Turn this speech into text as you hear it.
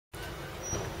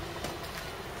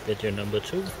Video number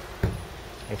 2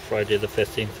 on Friday the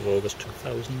 15th of August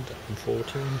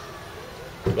 2014.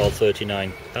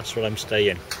 12:39. That's where I'm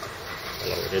staying.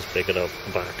 Although it is bigger up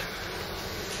the back.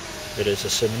 There is a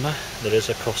cinema, there is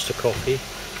a Costa coffee,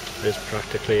 there is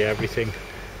practically everything,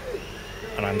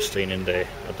 and I'm staying in there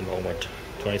at the moment.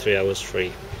 23 hours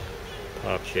free.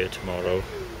 Park here tomorrow.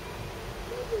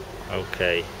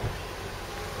 Okay.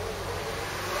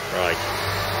 Right.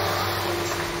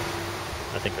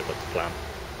 I think I've got the plan.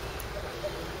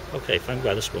 Okay, find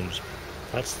Wetherspoons.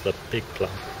 That's the big plan.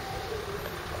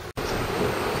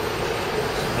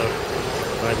 So,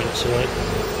 5 minutes away.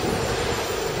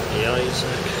 The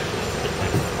Isaac.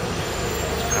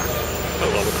 A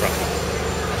lot of crap.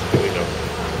 Here we go.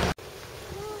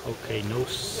 Okay, no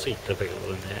seat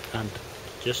available in there, and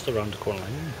just around the corner.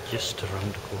 Just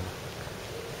around the corner.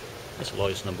 That's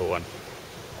Lloyd's number 1.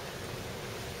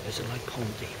 Is it like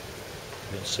Ponty?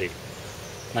 We'll see.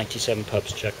 97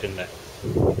 pubs checked in there. So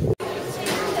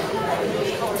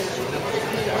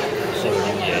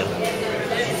yeah,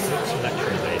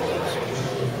 selection of vehicles.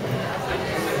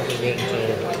 We'll wait until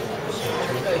 2 o'clock.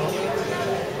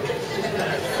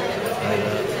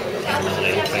 I'm a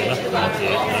little trailer,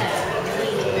 98 now.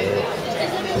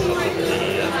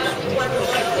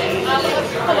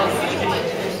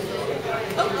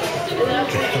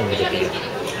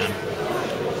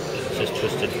 This is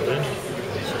twisted for in.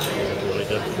 This is for the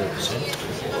rider,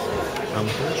 4%.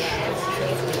 Ambush.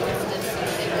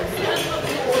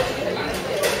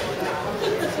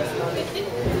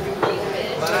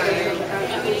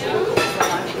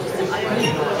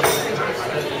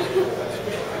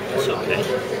 It's okay.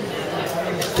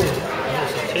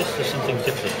 There's a taste of something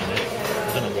different in it. I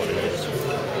don't know what it is.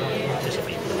 It's a B+.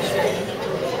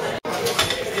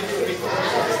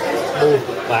 Move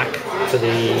back to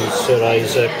the Sir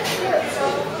Isaac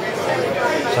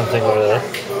something or other,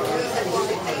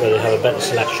 where they have a better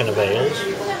selection of ales.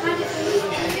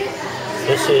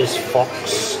 This is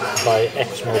Fox by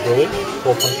Exmo Brewing,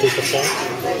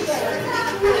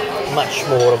 4.2%. Much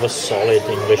more of a solid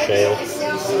English ale.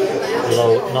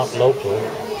 Not local.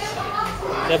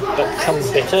 They've become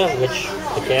bitter, which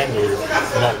again is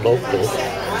not local.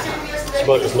 It's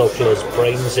about as local as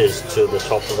Brains is to the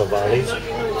top of the valleys.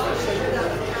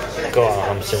 Go on,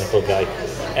 I'm a cynical guy.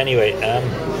 Anyway,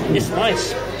 it's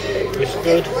nice. It's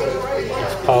good.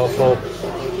 It's powerful.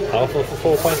 Powerful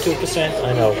for 4.2%.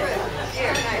 I know.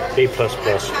 B++.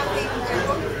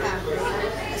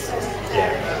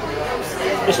 Yeah.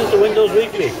 This is the Windows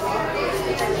Weekly.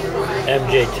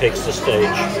 MJ takes the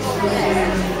stage.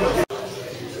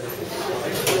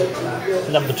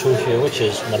 Number 2 here, which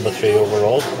is number 3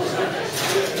 overall.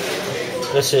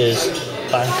 This is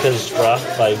Banker's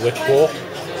Draft by Whitwalk.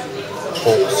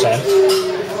 4%.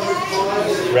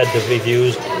 Read the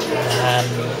reviews and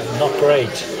not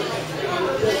great.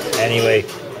 Anyway,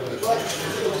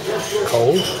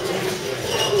 cold.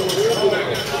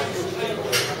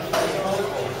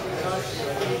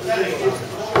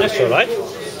 That's alright.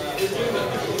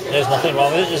 There's nothing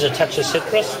wrong with it. There's a touch of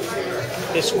citrus.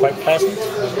 It's quite pleasant.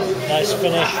 Nice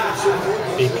finish.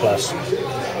 B+.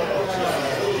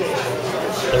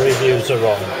 The reviews are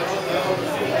wrong.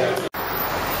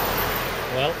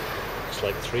 Well, it's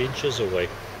like 3 inches away.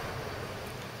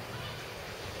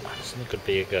 It's not going to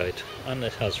be a guide, and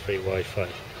it has free Wi-Fi.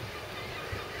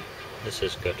 This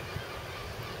is good.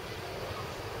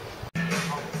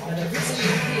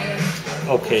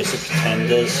 Okay, so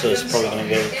Pretenders, so it's probably going to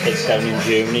get takes down in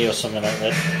Germany or something like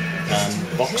that.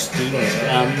 Box Dean,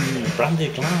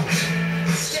 branded glass.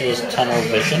 This is Tunnel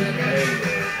Vision.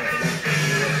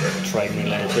 Train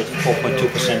related,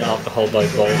 4.2% alcohol by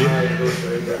volume.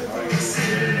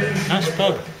 Nice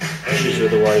pub. Issues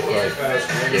with the Wi-Fi.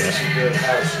 Yes.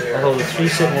 Although the 3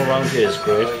 signal around here is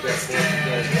great.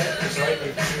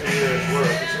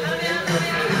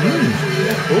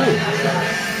 Ooh.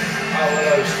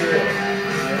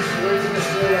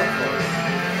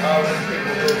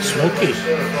 Smoky.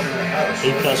 B++.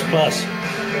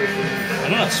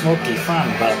 I'm not a smoky fan,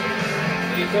 but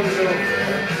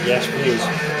yes, please.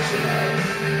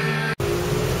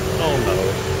 Oh no.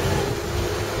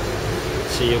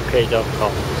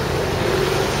 CUK.com.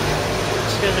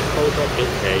 Let's get the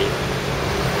code.uk.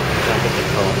 Jump at the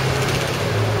com.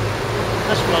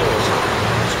 That's flowers.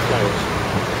 That's flowers.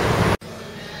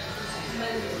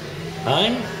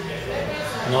 I'm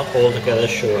not altogether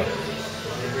sure.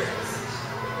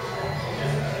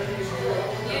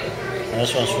 And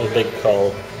this one's for Big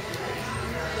Cole.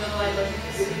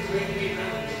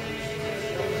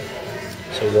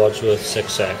 So Wadsworth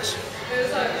 6X.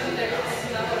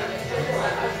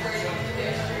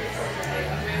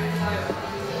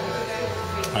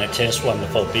 and it tastes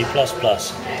wonderful. B++.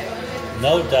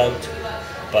 No doubt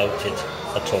about it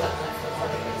at all.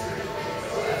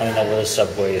 I know where the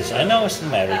Subway is. I know it's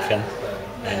American.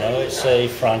 I know it's a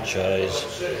franchise.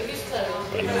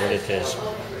 But I know what it is.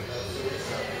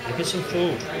 Give me some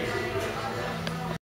food.